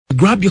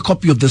grab your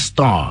copy of The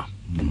Star,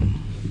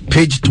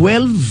 page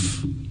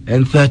 12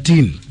 and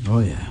 13. Oh,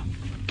 yeah.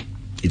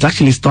 It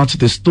actually starts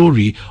the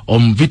story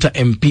on Vita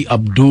MP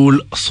Abdul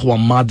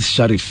Swamad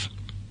Sharif,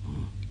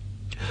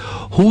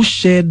 who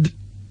shed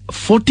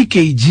 40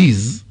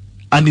 kgs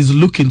and is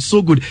looking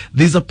so good.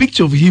 There's a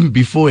picture of him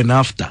before and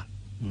after.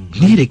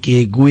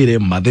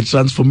 The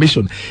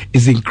transformation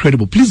is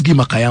incredible. Please give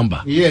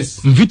Makayamba. Yes.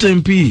 Vita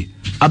MP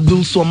Abdul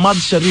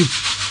Swamad Sharif.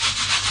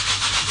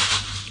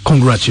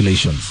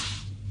 Congratulations.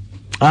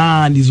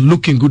 And he's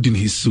looking good in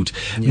his suit.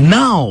 Yeah.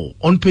 Now,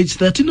 on page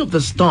 13 of The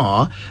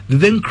Star, they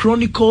then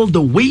chronicle the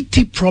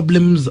weighty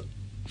problems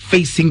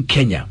facing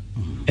Kenya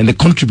and the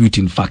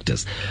contributing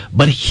factors.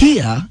 But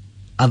here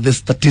are the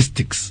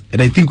statistics,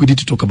 and I think we need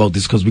to talk about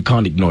this because we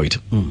can't ignore it.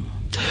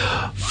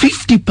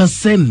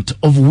 50%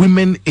 of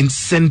women in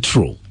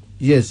Central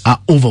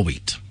are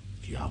overweight.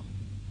 Yeah.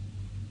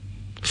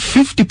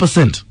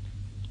 50%.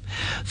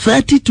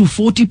 30 to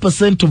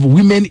 40% of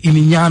women in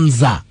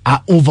Nyanza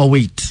are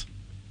overweight.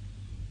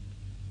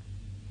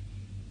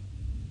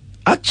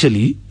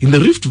 Actually, in the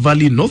Rift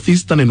Valley,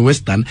 Northeastern and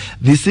Western,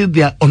 they say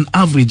they are on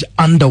average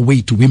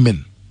underweight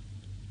women.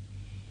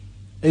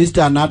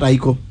 Eastern not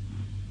aiko.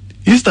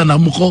 Eastern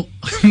amuko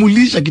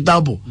mulisha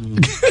kitabo.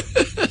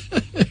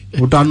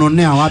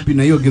 Utanonea wapi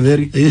na hiyo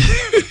githeri?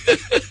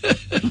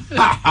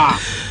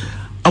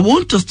 I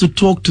want us to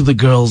talk to the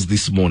girls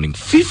this morning.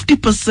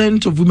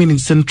 50% of women in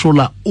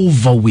Central are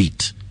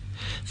overweight.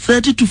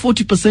 30 to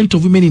 40%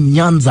 of women in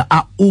Nyanza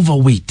are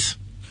overweight.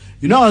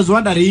 You know, I was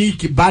wondering,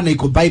 banner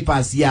could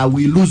bypass. Yeah,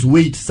 we lose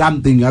weight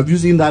something. Have you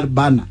seen that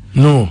banner?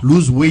 No.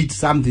 Lose weight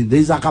something.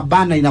 There's like a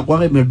banner in a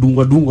kware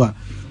medunga.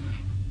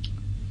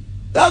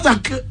 That's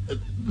a.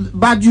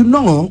 But you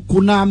know,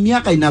 kuna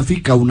miaka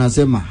inafika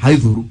unasema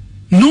haidhuru.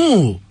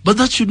 No, but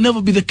that should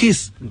never be the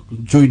case.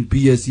 Join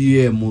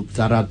PSE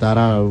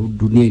mutaratara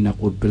dunia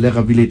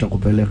inakupeleka vile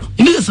itakupeleka.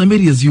 In some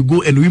areas you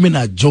go and women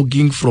are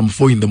jogging from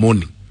 4 in the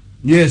morning.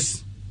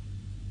 Yes.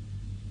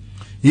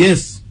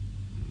 Yes.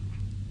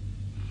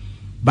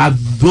 But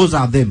those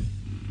are them.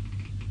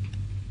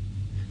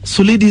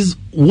 So ladies,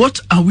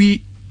 what are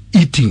we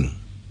eating?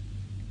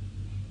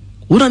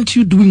 What aren't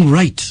you doing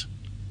right?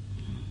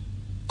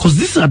 Because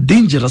these are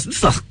dangerous.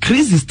 These are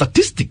crazy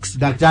statistics.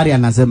 Daktari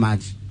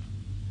anasemaje?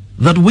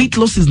 That weight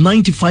loss is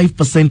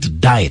 95%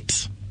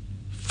 diet,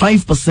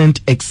 5%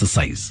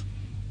 exercise.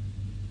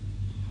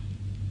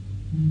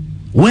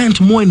 Why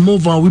aren't more and more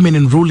of our women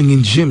enrolling in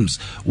gyms?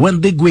 Why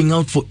aren't they going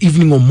out for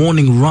evening or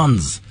morning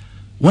runs?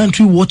 Why aren't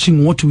we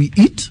watching what we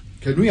eat?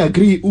 Can we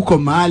agree uko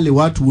mahali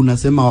watu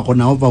unasema wako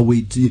na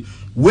overweight?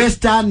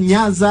 Western,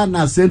 Nyanza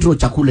na Central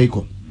chakula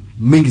iko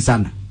mingi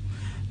sana.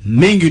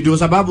 Mingi ndio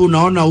sababu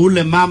unaona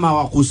ule mama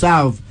wa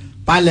kuserve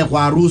pale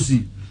kwa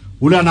harusi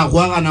ule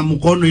anakuanga na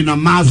mkono ina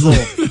mazo.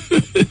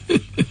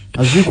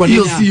 Azikwa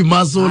hiyo si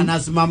mazo.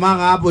 Anasimama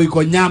hapo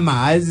iko nyama,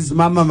 haizi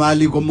simama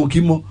mahali iko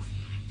mukimo.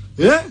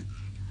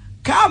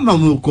 Kama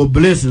mko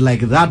blessed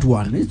like that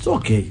one, it's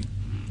okay.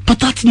 But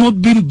that's not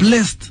being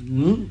blessed.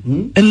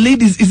 And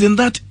ladies, isn't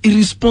that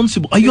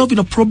irresponsible? Are you having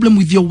a problem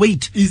with your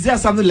weight? Is there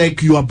something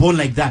like you are born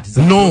like that? Is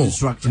that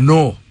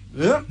No.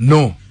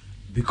 No.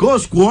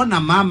 Because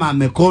kuona mama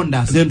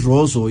amekonda Central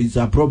also is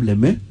a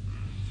problem, eh?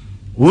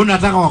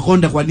 Unataka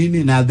wakonde kwa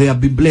nini na they have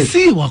been blessed?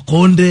 Si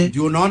wakonde.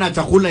 Ndio unaona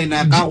chakula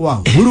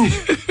inakawa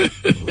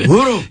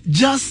huru.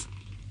 Just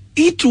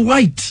eat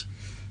right.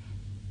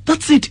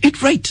 That's it.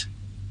 Eat right.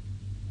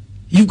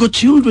 You've got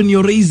children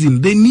you're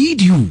raising. They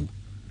need you.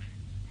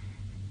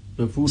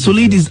 So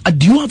ladies,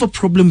 do you have a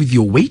problem with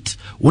your weight?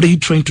 What are you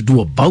trying to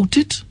do about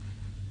it?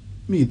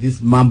 Me,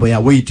 this mambo ya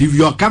weight. If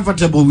you are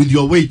comfortable with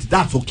your weight,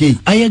 that's okay.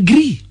 I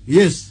agree.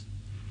 Yes.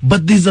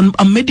 But there's a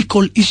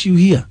medical issue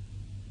here.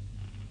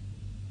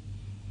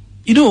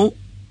 You know,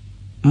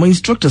 my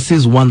instructor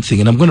says one thing,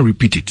 and I'm going to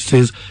repeat it. It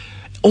says,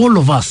 all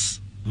of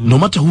us, no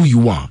matter who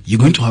you are, you're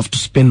going to have to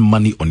spend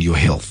money on your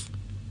health.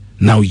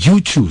 Now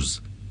you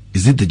choose.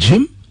 Is it the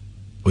gym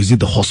or is it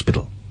the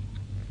hospital?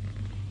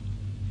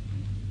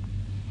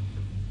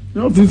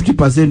 You know,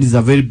 50% is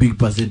a very big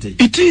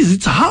percentage. It is.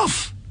 It's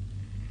half.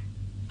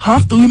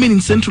 Half the women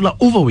in Central are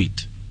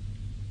overweight.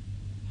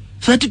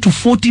 30 to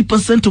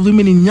 40% of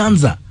women in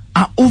Nyanza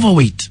are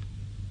overweight.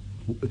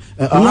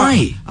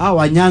 Why?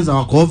 Hawa Nyanza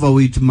wako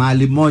overweight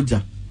mahali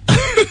moja.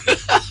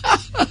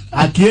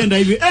 Akienda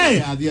hivi,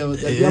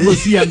 hapo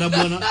si anda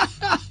bwana.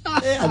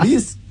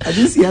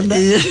 Hadisi anda.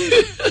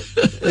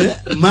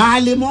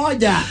 Mahali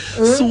moja.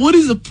 So what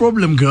is the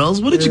problem,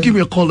 girls? Why don't you give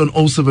me a call on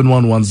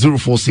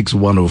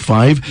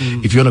 0711-046-105.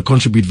 If you want to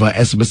contribute via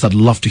SMS, I'd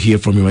love to hear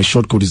from you. My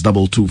short code is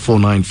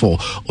 22494.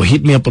 Or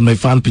hit me up on my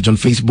fan page on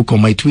Facebook or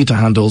my Twitter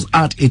handles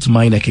at It's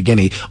Maina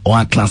Kegeni or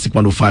at Classic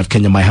 105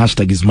 Kenya. My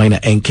hashtag is Maina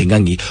N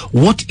Kengangi.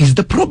 What is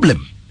the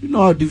problem? You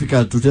know how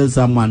difficult to tell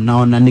someone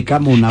now.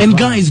 And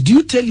guys, do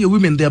you tell your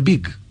women they're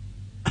big?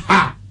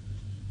 Ha!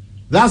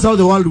 That's how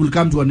the world will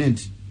come to an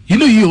end. You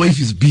know your wife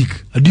is big.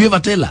 Do you ever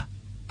tell her?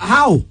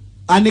 How?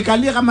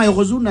 Anikalia kama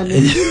yokozuna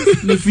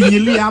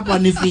nifinyilie hapo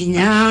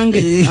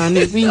anifinyange.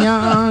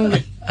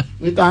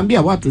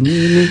 Nitaambia watu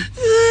nini?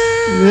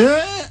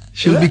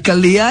 She'll be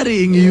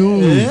clearing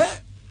you.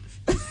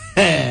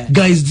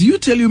 Guys, do you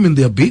tell women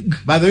they're big?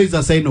 By the way, it's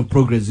a sign of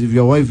progress if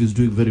your wife is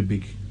doing very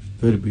big.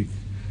 Very big.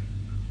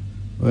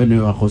 When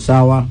you are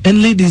Kosawa.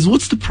 And ladies,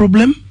 what's the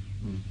problem?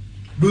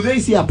 Do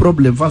they see a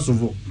problem, first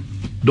of all?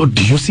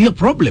 Do you see a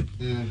problem?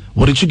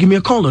 Why don't you give me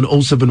a call on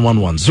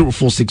 0711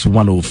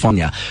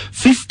 046105?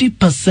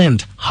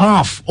 50%,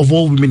 half of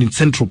all women in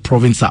Central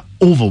Province are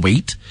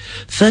overweight.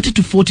 30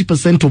 to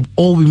 40% of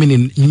all women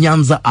in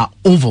Nyanza are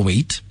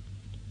overweight.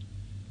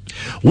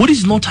 What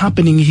is not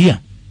happening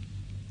here?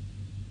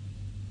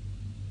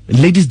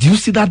 Ladies, do you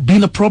see that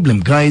being a problem?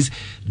 Guys,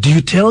 do you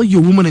tell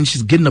your woman and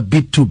she's getting a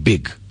bit too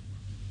big?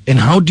 And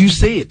how do you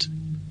say it?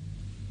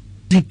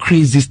 The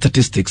crazy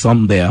statistics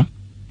on there.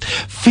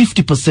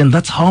 50%,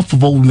 that's half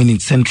of all women in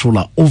Central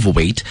are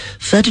overweight.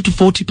 30 to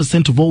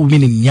 40% of all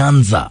women in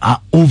Nyanza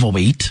are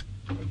overweight.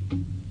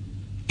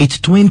 It's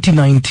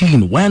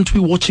 2019. Why aren't we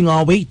watching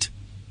our weight?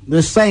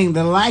 They're saying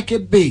they like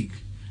it big.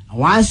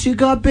 Once you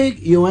go big,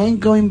 you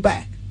ain't going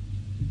back.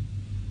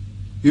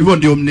 Hivyo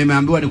ndio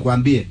nimeambiwa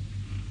nikwambie.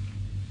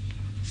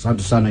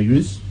 Asante sana,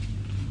 Yunis.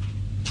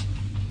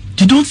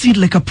 You don't see it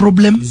like a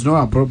problem? It's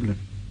not a problem.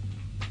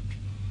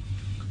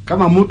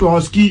 Kama mtu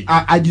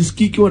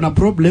ajisikii kiwa na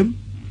problem.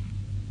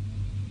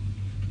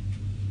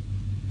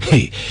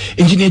 Hey,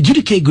 Engineer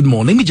Judy K, good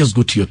morning. Let me just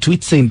go to your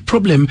tweet saying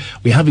problem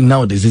we're having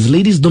nowadays is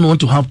ladies don't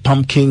want to have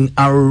pumpkin,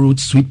 arrowroot,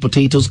 sweet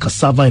potatoes,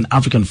 cassava, and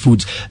African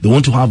foods. They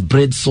want to have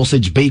bread,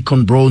 sausage,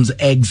 bacon, prawns,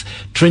 eggs,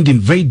 trending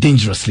very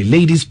dangerously.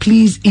 Ladies,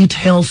 please eat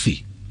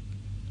healthy.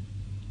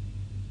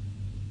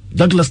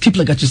 Douglas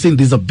Kiplagat, you're saying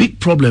there's a big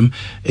problem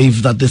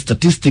if that the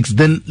statistics,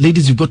 then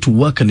ladies, you've got to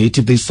work on it.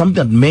 If there's something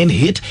that men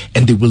hate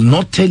and they will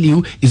not tell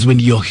you is when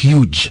you're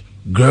huge.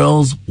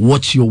 Girls,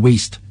 watch your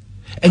waist.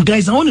 And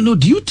guys, I want to know,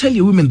 do you tell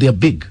your women they're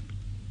big?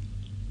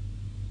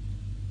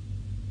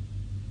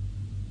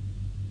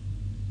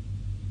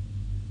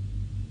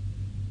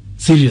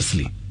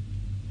 Seriously.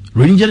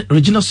 Regina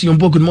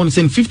Siombo, good morning,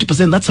 saying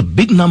 50%, that's a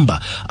big number.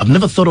 I've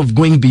never thought of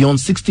going beyond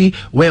 60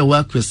 where I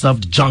work we're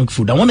served junk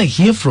food. I want to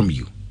hear from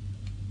you.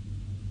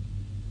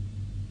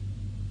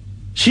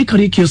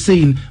 Shikarik, you're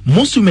saying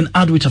most women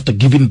add weight after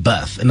giving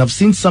birth, and I've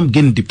seen some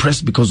getting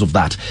depressed because of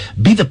that.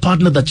 Be the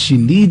partner that she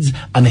needs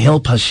and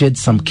help her shed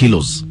some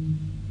kilos.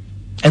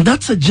 And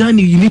that's a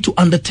journey you need to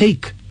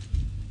undertake.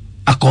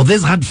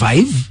 Akothe's had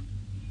 5.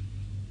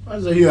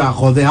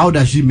 How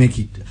does she make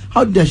it?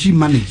 How does she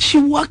manage? She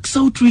works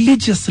out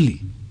religiously.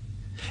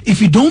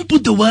 If you don't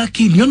put the work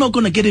in, you're not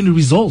going to get any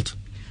result.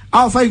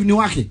 How 5 ni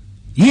wake?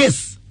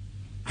 Yes.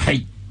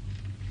 Hey.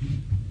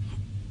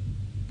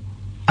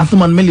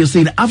 Athuman Melio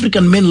saying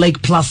African men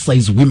like plus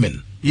size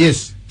women.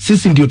 Yes.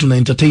 Sisi ndio tuna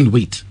entertain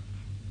weight.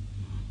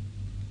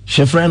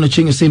 Chef Ryan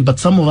Ocheng is saying, but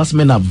some of us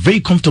men are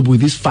very comfortable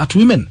with these fat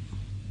women.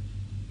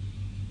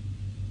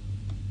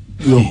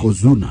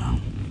 Yokozuna.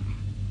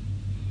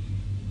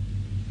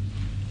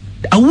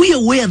 Are we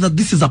aware that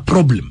this is a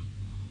problem?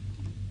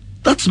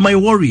 That's my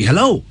worry.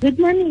 Hello. Good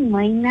morning,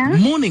 Moina.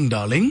 Morning,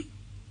 darling.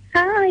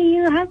 How are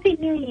you? Happy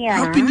New Year.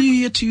 Happy New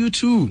Year to you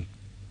too.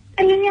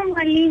 Hallelujah,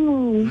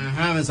 mwalimu.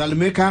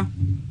 Mesalimeka.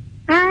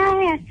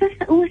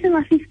 Sasa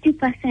usema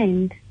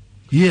 50%.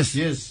 Yes.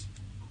 Yes.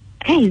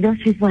 Hey, those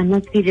people are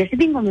not serious. I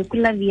think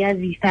wamekula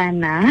viazi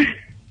sana.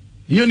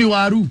 Hiyo ni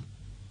waru.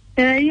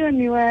 Hiyo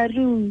ni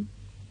waru.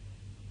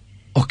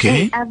 Okay.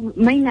 Hey,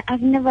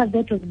 I've never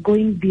thought of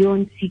going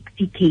beyond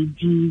 60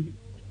 kgs.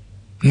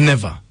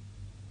 Never.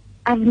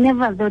 I've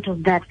never thought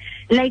of that.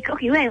 Like,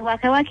 okay, I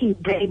work in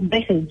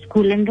Braeside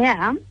School, and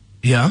there.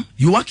 Yeah.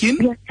 You work in?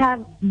 We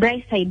have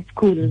Braeside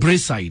School.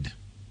 Braeside.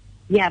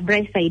 Yeah,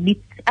 Braeside.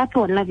 It's up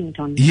on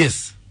Lavington.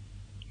 Yes.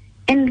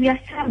 And we are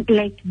served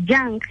like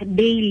junk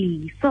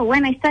daily. So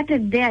when I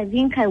started there, I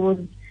think I was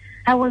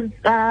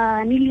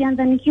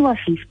nilianza nikiwa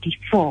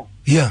 54.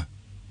 Yeah.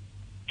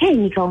 Hey,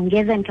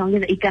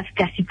 nikaongeza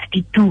ikafika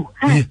 62.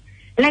 Yeah.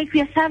 Like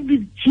we are served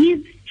with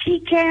cheese,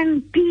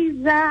 chicken,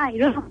 pizza,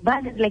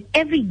 burgers, like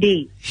every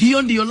day.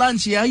 Hiyo ndio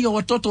lunch ya hiyo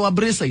watoto wa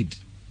Braeside.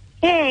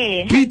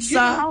 Hey, pizza,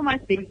 you know how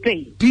much they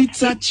pay?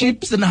 Pizza,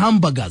 chips, and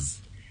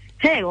hamburgers.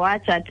 Hey,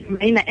 watch it.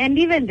 And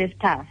even the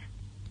staff.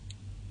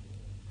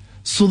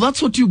 So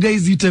that's what you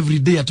guys eat every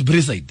day at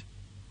Braeside?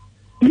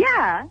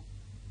 Yeah.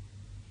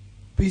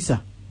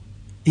 Pizza.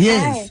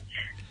 Yes.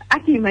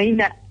 Aki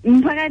Maina,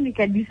 mpaka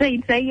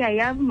nikadecide sahi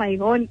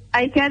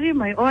I carry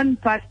my own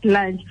packed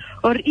lunch.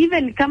 Or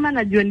even kama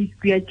najua ni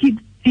siku ya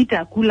chips,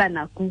 sitakula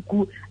na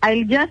kuku.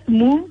 I'll just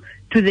move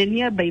to the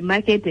nearby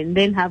market and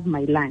then have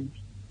my lunch.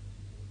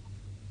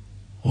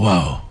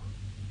 Wow.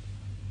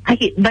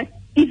 Okay, but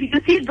if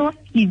you see those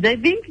kids, I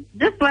think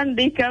just one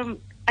day come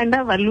and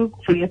have a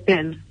look for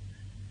yourself.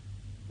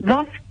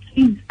 Those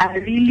kids are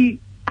really,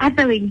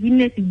 hata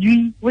wengine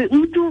sijui,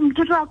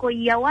 mtoto wako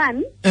year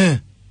 1,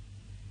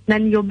 na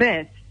ni your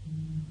best.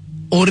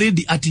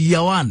 Already at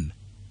year 1?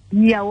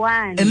 Year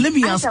 1. And let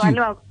me ask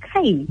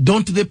you,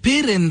 don't the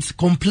parents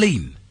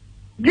complain?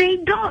 They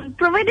don't,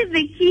 provided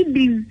the kid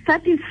is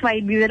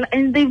satisfied with it,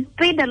 and they've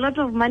paid a lot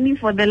of money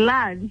for the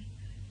lunch.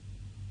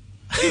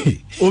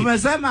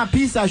 Umesema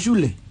pizza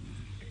shule?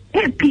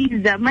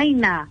 Pizza,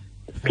 maina.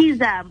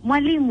 Pizza,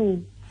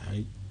 mwalimu.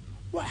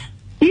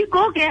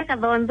 Iko kaya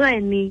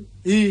kadhonzoeni.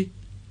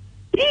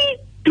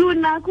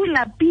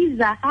 Tunakula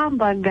pizza,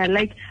 hamburger,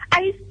 like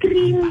ice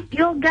cream,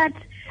 yogurt.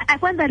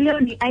 Kwanza leo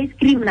ni ice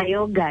cream na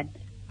yogurt.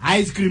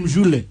 Ice cream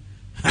shule.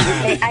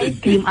 Ice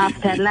cream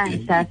after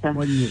lunch sasa.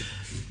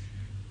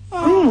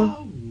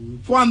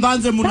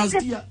 Kwanza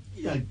munasikia.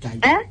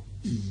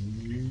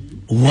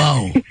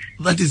 Wow,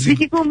 that is it.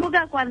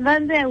 Nikikumbuka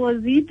kwanza I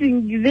was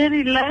eating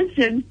very lunch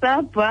and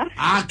supper.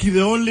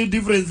 The only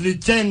difference is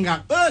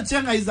chenga.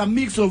 Chenga is a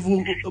mix of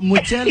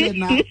muchele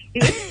na.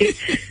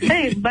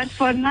 Hey, but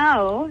for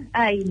now,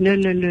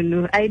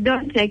 no. I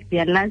don't take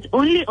their lunch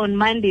only on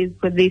Mondays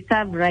because they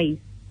serve rice.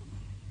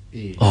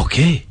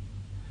 Okay.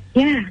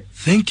 Yeah.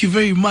 Thank you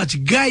very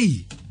much,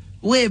 Guy.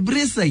 Where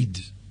Brayside?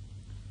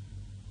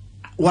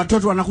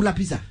 Watoto wanakula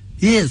pizza?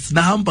 Yes,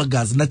 na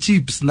hamburgers, na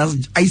chips, na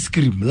ice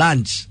cream,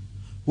 lunch.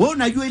 Wewe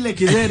unajua ile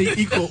kizeri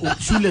iko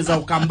shule za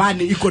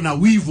Ukambani iko na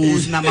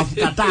weevils na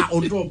mafuta taa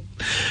on top.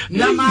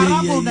 Na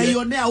marabo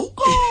unaionea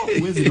huko.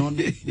 Huwezi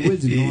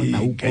naona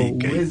huko.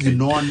 Huwezi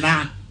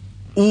naona.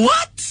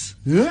 What?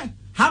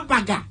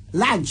 Hamburger,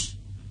 lunch.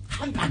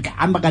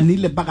 Hamburger ni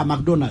ile mpaka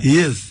McDonald's.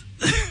 Yes.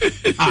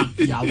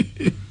 Yeah.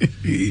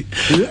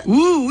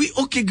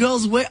 Okay,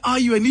 girls, where are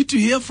you? I need to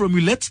hear from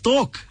you. Let's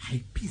talk.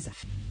 Pizza.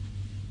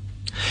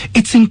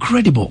 It's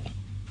incredible.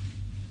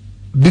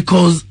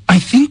 Because I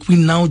think we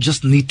now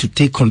just need to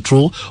take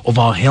control of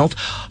our health.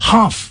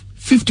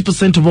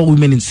 50% of all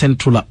women in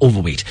Central are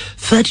overweight.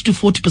 30 to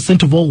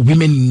 40% of all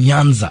women in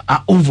Nyanza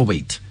are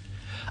overweight.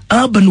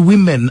 Urban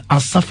women are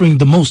suffering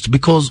the most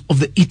because of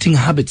the eating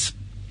habits.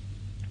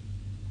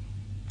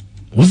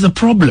 What's the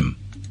problem?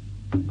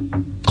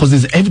 Because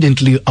there's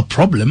evidently a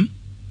problem.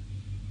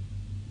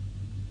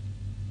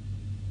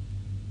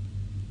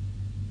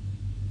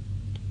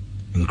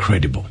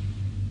 Incredible.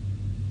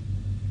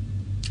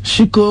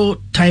 Shiko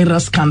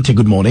Tyrus Kante,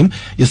 good morning.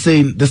 You're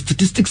saying the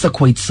statistics are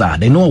quite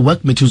sad. I know a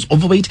workmate who's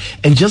overweight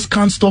and just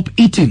can't stop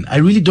eating. I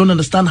really don't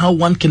understand how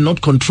one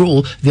cannot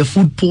control their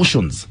food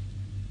portions.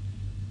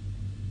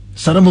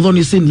 Sarah Modon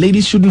is saying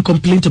ladies shouldn't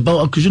complain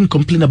about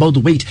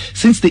the weight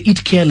since they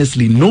eat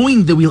carelessly,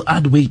 knowing they will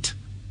add weight.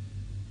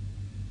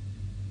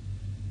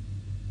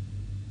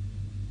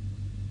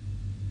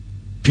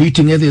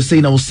 Peter, they're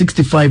saying I was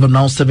 65, I'm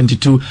now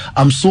 72.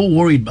 I'm so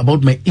worried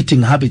about my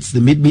eating habits. They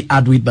made me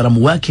add weight, but I'm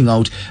working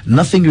out.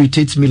 Nothing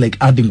irritates me like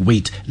adding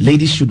weight.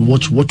 Ladies should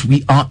watch what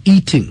we are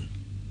eating.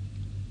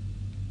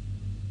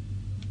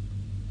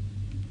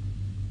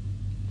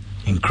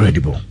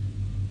 Incredible.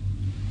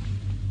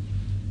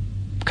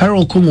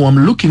 Carol Kungu, I'm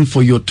looking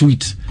for your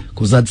tweet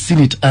because I'd seen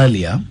it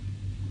earlier.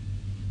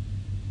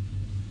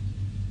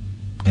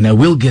 And I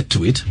will get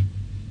to it.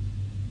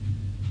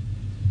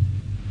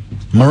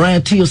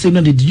 Mariah T. saying,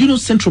 did you know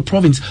Central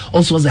Province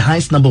also has the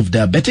highest number of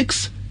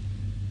diabetics?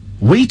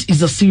 Weight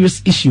is a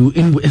serious issue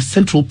in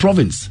Central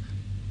Province.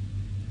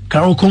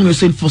 Carol Kong is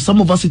saying, for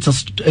some of us,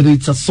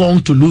 it's a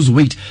song to lose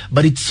weight,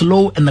 but it's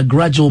slow and a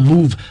gradual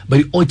move. But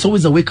it's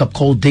always a wake-up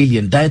call daily,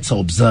 and diets are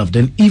observed.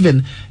 And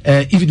even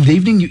in the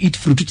evening, you eat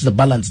fruit, which is a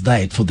balanced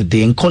diet for the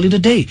day, and call it a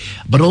day.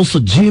 But also,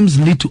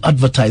 gyms need to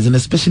advertise, and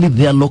especially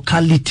their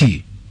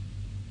locality.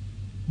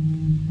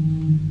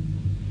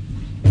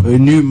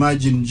 Can you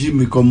imagine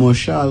Jimmy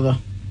Moshada?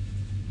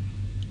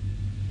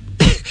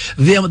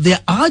 There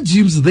are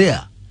gyms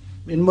there.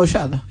 In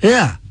Moshada?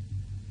 Yeah.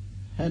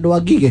 And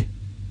Wagige?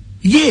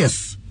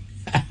 Yes.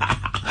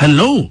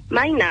 Hello.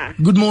 Maina.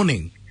 Good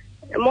morning.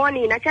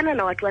 Morning. Nachana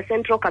na watu wa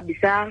Central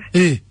kabisa.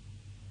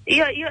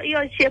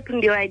 Hiyo shape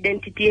ndio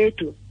identity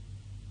yetu.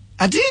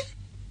 Ati?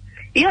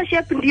 Hiyo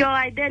shape ndio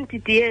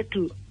identity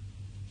yetu.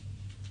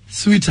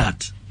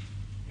 Sweetheart.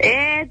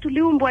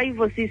 Tuliumbwa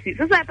hivyo sisi.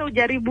 Sasa hata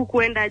ujaribu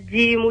kuenda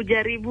gym,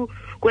 ujaribu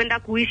kuenda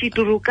kuishi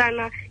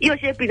Turukana, hiyo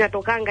shape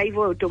inatokanga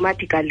hivyo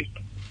automatically.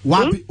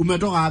 Wapi?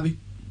 Umetoka wapi?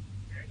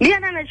 Mimi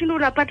na shinda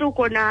unapata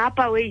uko na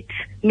upper weight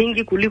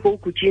mingi kuliko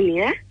huku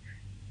chini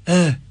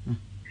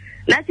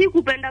Na si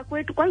kupenda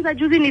kwetu. Kwanza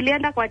juzi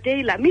nilienda kwa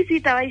tailor. Mimi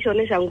sitawahi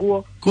shonesha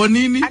nguo. Kwa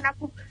nini?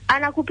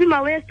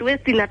 Anakupima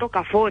waist inatoka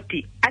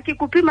 40.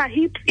 Akikupima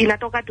hips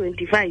inatoka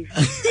 25.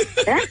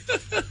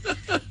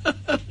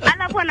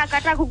 Alafu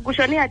anakataa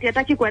kukushonea ati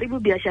hataki kuharibu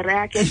biashara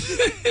yake.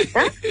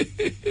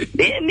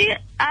 Mimi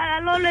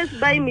I'll always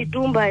buy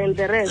mitumba and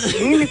the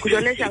rest. Mimi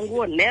kushonesha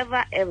nguo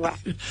never ever.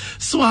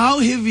 So how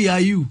heavy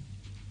are you?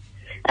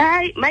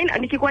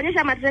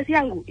 Nikikuonyesha mattress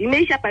yangu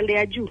imeisha pande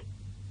ya juu.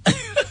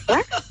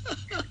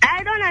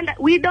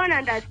 We don't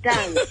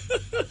understand.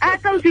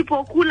 Hata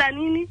usipokula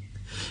nini?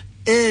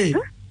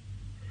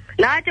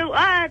 Na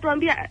acha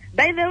tuambia,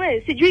 by the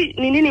way, sijui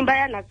ni nini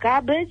mbaya na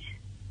cabbage,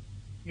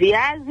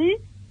 viazi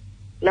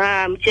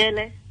na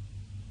mchele.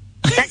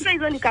 Najua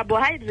hizo ni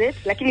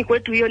carbohydrates, lakini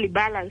kwetu hiyo ni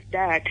balanced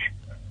diet.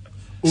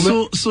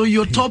 So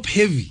you're top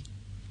heavy.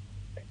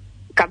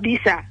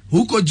 Kabisa.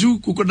 Huko juu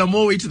kuko na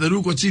more weight than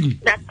huko chini.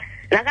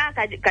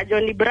 Na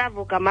Johnny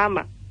Bravo kama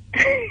mama.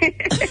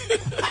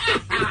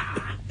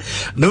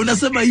 Na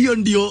unasema hiyo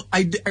ndio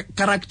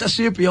character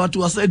shape ya watu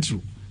wa Central.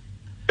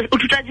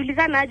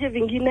 tutajulikana aje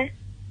vingine?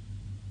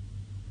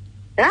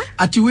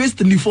 Ati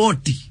waist ni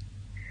 40.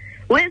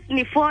 Waist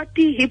ni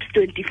 40, hips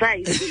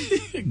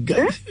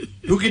 25.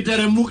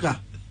 Ukiteremuka.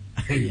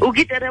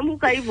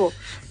 Ukiteremuka hivyo.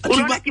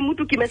 Unaona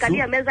kimutu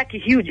kimekalia meza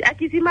kihuge.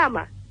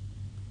 Akisimama.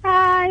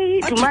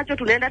 Ai, tumacho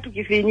tunaenda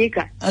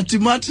tukifinyika. Ati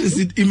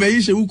mattress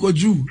imeisha huko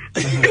juu.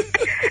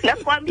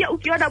 Nakwambia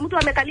ukiona mtu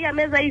amekalia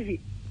meza hivi.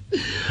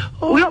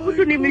 Huyo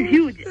mtu ni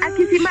huge.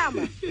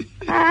 Akisimama.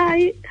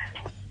 Ai.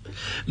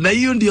 Na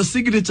hiyo ndio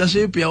signature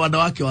shape ya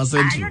wanawake wa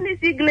Central. Hiyo ni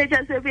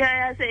signature shape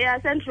ya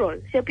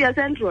Central. Shape ya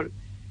Central.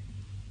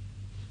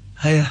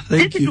 Haya,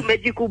 thank you. Sisi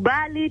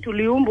tumejikubali,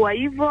 tuliumbwa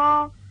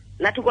hivyo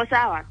na tuko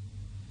sawa.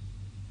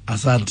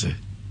 Asante.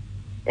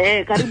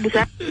 Karibu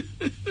sana.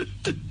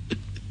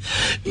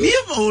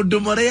 Niema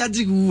odomare ya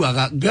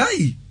jiguwa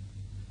guy.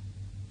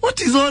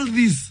 What is all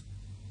this?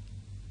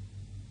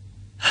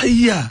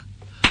 Haya.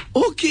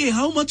 Okay,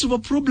 how much of a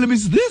problem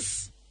is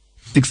this?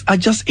 Statistics are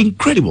just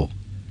incredible.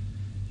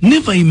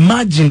 Never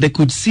imagined they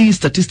could see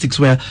statistics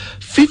where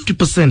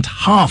 50%,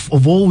 half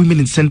of all women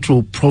in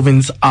Central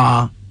Province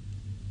are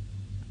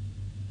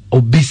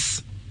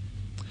obese.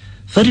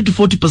 30 to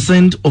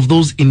 40% of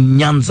those in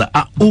Nyanza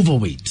are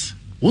overweight.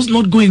 What's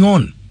not going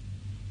on?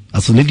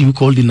 As a lady who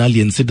called in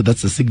earlier and said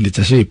that's a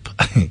signature shape.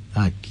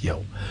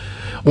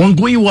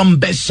 Wangui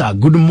Wambesha,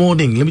 good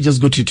morning. Let me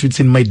just go to your tweets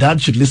in. My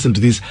dad should listen to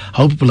this.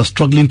 How people are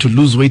struggling to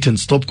lose weight and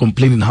stop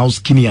complaining how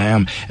skinny I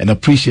am and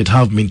appreciate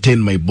how I've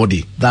maintained my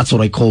body. That's what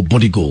I call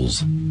body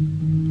goals.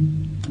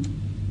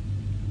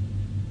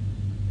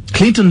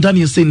 Clinton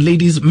Daniel saying,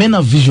 ladies, men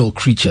are visual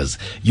creatures.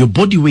 Your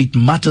body weight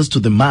matters to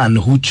the man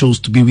who chose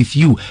to be with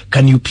you.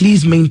 Can you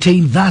please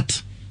maintain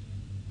that?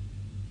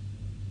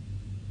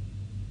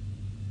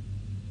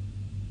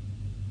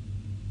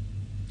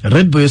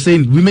 Red Boy is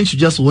saying, women should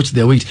just watch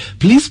their weight.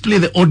 Please play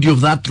the audio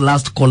of that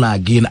last caller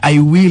again. I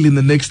will in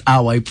the next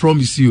hour, I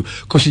promise you,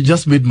 because she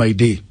just made my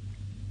day.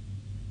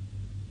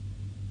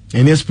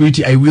 And yes,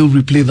 Pretty, I will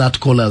replay that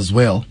caller as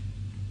well.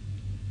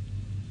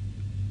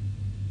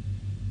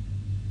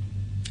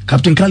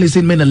 Captain Carly is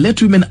saying, men,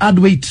 let women add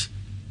weight.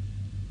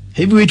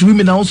 Heavyweight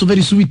women are also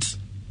very sweet.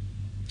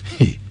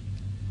 Hey.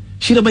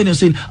 Shira Bain is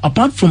saying,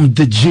 apart from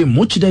the gym,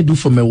 what should I do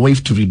for my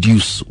wife to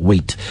reduce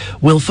weight?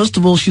 Well, first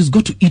of all, she's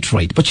got to eat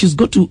right, but she's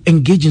got to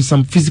engage in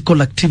some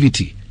physical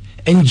activity.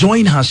 And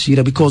join her,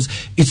 Shira, because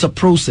it's a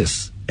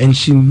process and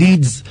she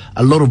needs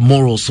a lot of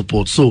moral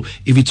support. So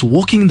if it's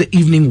walking in the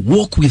evening,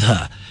 walk with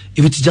her.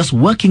 If it's just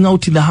working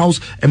out in the house,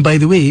 and by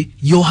the way,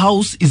 your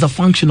house is a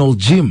functional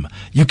gym.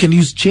 You can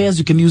use chairs,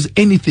 you can use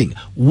anything.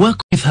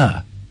 Work with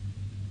her.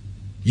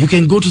 You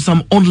can go to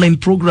some online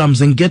programs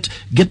and get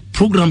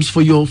programs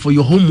for your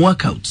home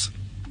workouts.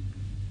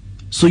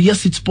 So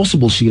yes, it's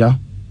possible, Shira.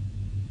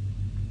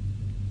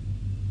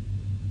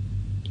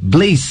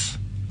 Blaze,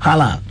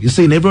 Hala, you're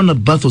saying everyone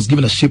at birth was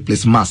given a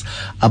shapeless mass,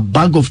 a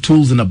bag of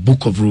tools and a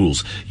book of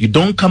rules. You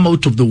don't come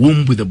out of the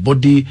womb with a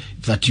body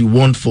that you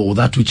want for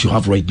that which you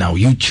have right now.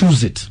 You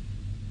choose it.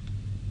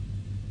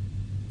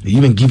 They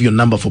even give you a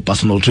number for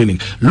personal training.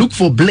 Look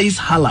for Blaze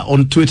Hala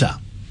on Twitter.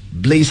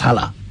 Blaze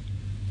Hala.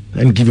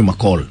 And give him a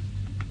call.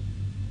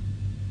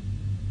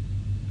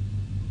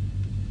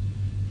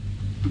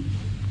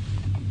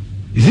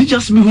 Is it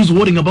just me who's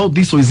worrying about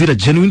this, or is it a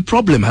genuine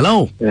problem?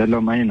 Hello? Hello,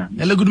 Maina.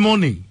 Hello, good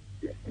morning.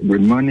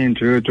 Good morning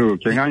to you too,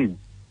 Kengangi.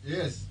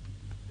 Yes.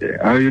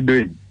 How are you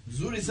doing?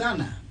 Zuri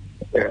sana.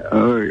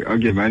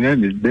 Okay, my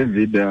name is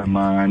David. I'm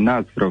a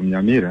nurse from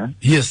Nyamira.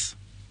 Yes.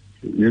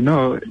 You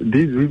know,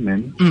 these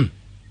women,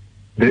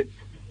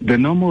 the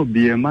normal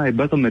BMI,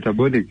 basal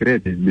metabolic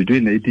rate, is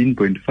between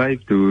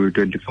 18.5 to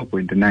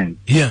 24.9.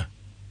 Yeah.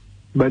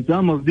 But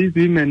some of these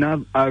women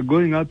are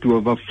going up to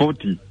over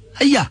 40.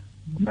 Yeah.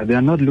 But they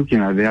are not looking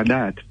at their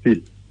diet still.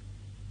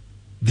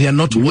 They are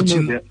not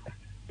watching.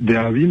 There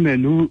are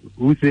women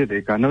who say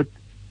they cannot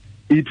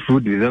eat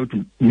food without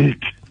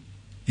meat.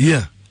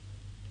 Yeah.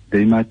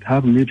 They must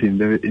have meat in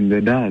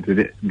the diet.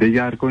 They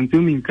are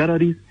consuming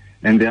calories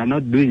and they are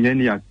not doing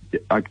any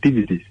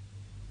activities.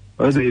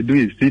 All they do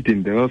is sit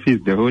in the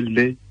office the whole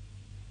day.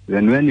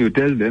 Then when you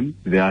tell them,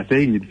 they are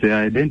saying it's their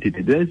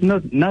identity. There is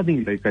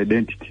nothing like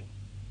identity.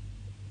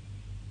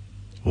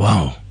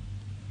 Wow.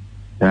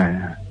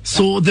 Yeah.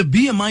 So the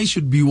BMI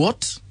should be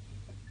what?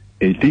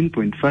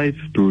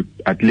 18.5 to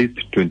at least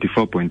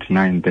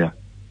 24.9 there.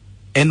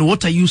 And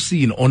what are you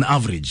seeing on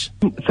average?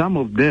 Some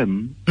of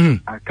them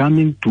are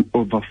coming to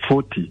over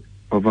 40.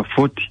 Over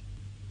 40.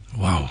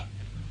 Wow.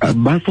 A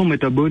basal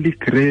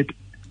metabolic rate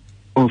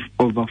of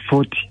over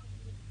 40.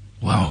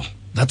 Wow,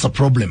 that's a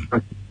problem.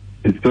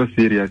 It's so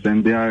serious,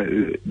 and they are.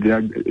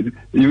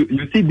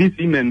 You see these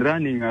women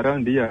running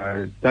around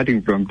here,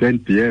 starting from 10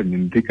 p.m.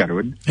 in Thika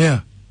Road.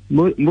 Yeah.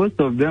 Most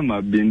of them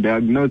have been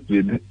diagnosed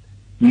with.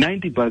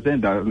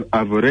 90%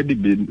 have already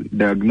been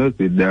diagnosed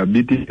with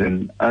diabetes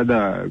and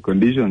other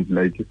conditions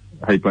like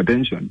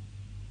hypertension.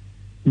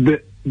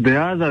 The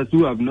others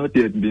who have not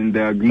yet been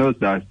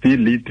diagnosed are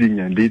still eating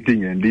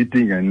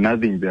and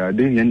nothing. They are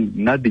doing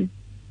nothing.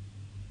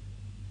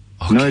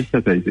 Okay. No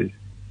exercises.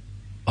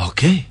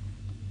 Okay.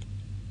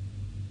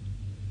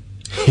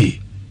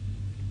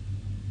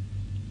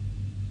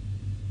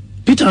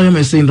 Peter Ayoma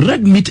is saying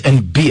red meat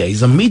and beer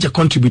is a major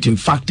contributing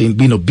factor in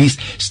being obese.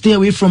 Stay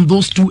away from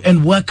those two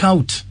and work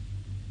out.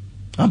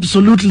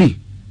 Absolutely.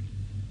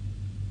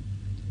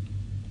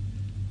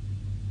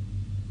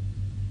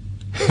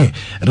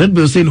 Red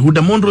Bill saying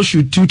Huda Monroe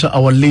should tutor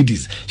our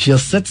ladies. She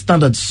has set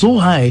standards so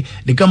high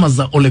they come as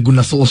the Ole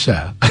Gunnar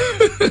Solskjaer.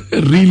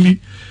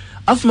 Really?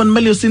 Athman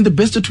Melio saying the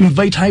best to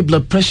invite high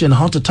blood pressure and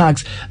heart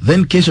attacks,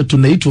 then kesha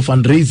tunaitu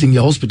fundraising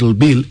your hospital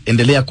bill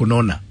endelea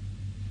kunona.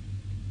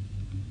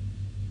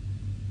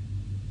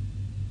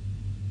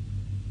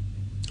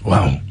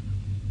 Wow.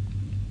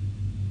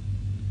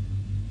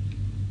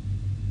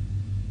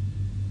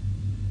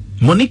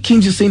 Monique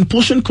Kinji is saying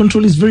portion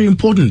control is very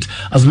important.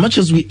 As much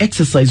as we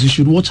exercise, we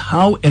should watch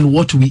how and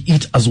what we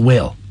eat as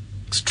well.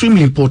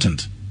 Extremely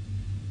important.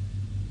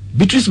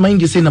 Beatrice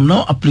Maingi is saying, I'm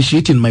now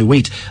appreciating my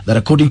weight that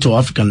according to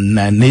African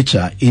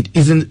nature,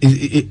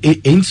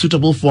 it ain't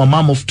suitable for a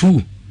mom of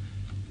two.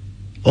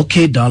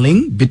 Okay,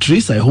 darling,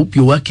 Beatrice, I hope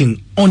you're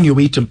working on your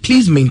weight and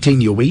please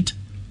maintain your weight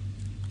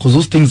because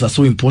those things are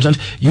so important.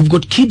 You've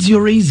got kids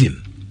you're raising.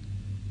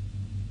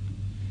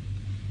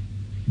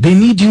 They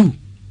need you.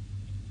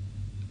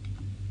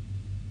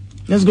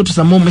 Let's go to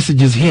some more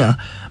messages here.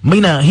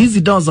 Maina,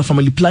 hizi dawa za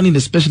family planning,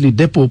 especially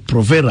Depo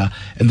Provera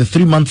and the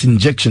 3 months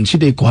injection,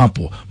 shida iko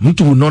hapo.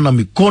 Mtu hunona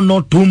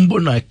mikono, tumbo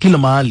na kila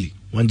mahali.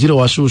 Wanjira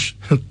Washush,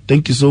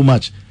 thank you so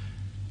much.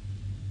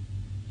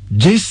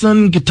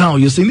 Jason Gitao,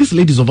 you're saying these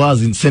ladies of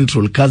ours in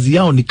Central, kazi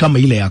yao ni kama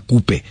ile ya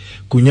kupe.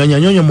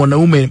 Kunyonya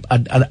mwanaume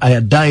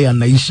ayadai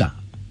anaisha.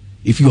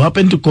 If you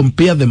happen to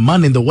compare the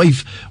man and the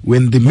wife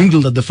when they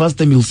mingled at the first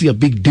time, you'll see a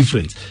big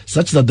difference,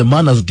 such that the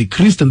man has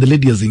decreased and the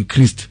lady has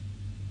increased.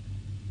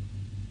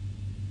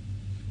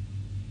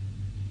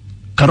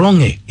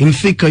 Karonge, in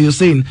Thika, you're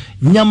saying,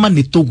 nyama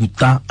ni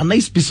toguta, a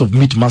nice piece of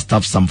meat must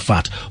have some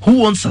fat. Who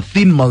wants a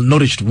thin,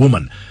 malnourished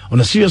woman? On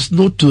a serious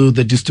note to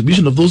the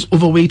distribution of those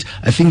overweight,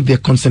 I think they're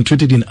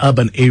concentrated in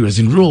urban areas.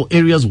 In rural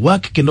areas,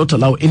 work cannot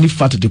allow any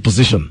fat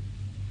deposition.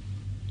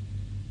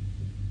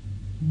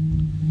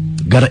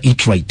 Gotta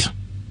eat right.